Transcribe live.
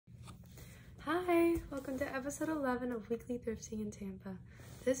Hi, welcome to episode 11 of Weekly Thrifting in Tampa.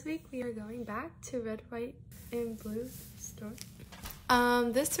 This week we are going back to Red, White, and Blue store.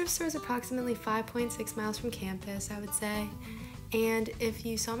 This thrift store is approximately 5.6 miles from campus, I would say. And if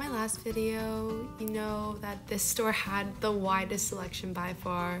you saw my last video, you know that this store had the widest selection by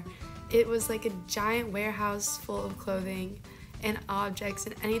far. It was like a giant warehouse full of clothing and objects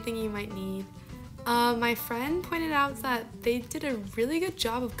and anything you might need. My friend pointed out that they did a really good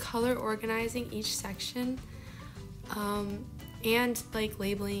job of color organizing each section and like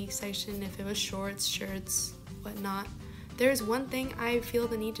labeling each section if it was shorts, shirts, whatnot. There's one thing I feel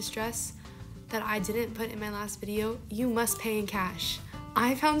the need to stress that I didn't put in my last video. You must pay in cash.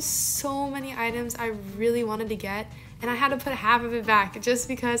 I found so many items I really wanted to get and I had to put half of it back just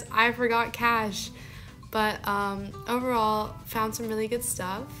because I forgot cash. But overall, found some really good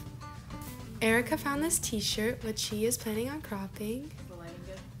stuff. Erica found this t-shirt, which she is planning on cropping. The lighting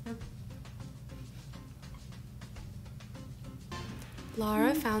good?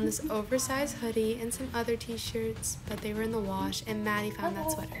 Laura found this oversized hoodie and some other t-shirts, but they were in the wash, and Maddie found that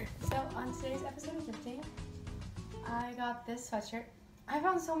sweater. So on today's episode of Thrifting, I got this sweatshirt. I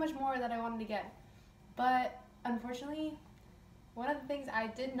found so much more that I wanted to get, but unfortunately, one of the things I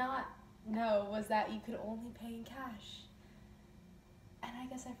did not know was that you could only pay in cash. And I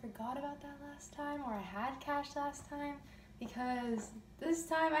guess I forgot about that last time, or I had cash last time, because this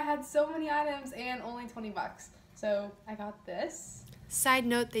time I had so many items and only 20 bucks. So I got this. Side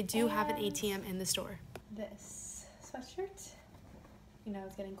note, they do have an ATM in the store. This sweatshirt. You know,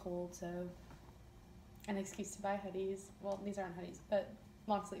 it's getting cold, so an excuse to buy hoodies. Well, these aren't hoodies, but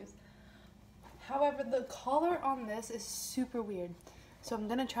long sleeves. However, the collar on this is super weird. So I'm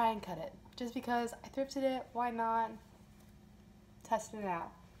gonna try and cut it. Just because I thrifted it, why not? Testing it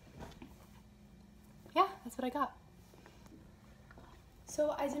out. Yeah, that's what I got.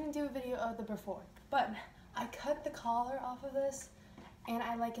 So I didn't do a video of the before, but I cut the collar off of this and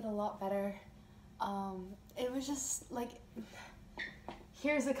I like it a lot better. It was just like,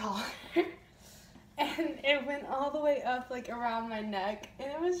 here's the collar. And it went all the way up like around my neck and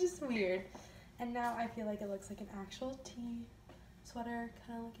it was just weird. And now I feel like it looks like an actual tee sweater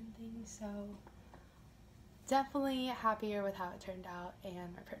kind of looking thing, so definitely happier with how it turned out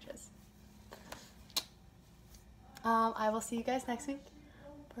and my purchase. I will see you guys next week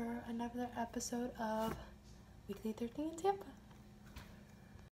for another episode of Weekly Thrifting in Tampa.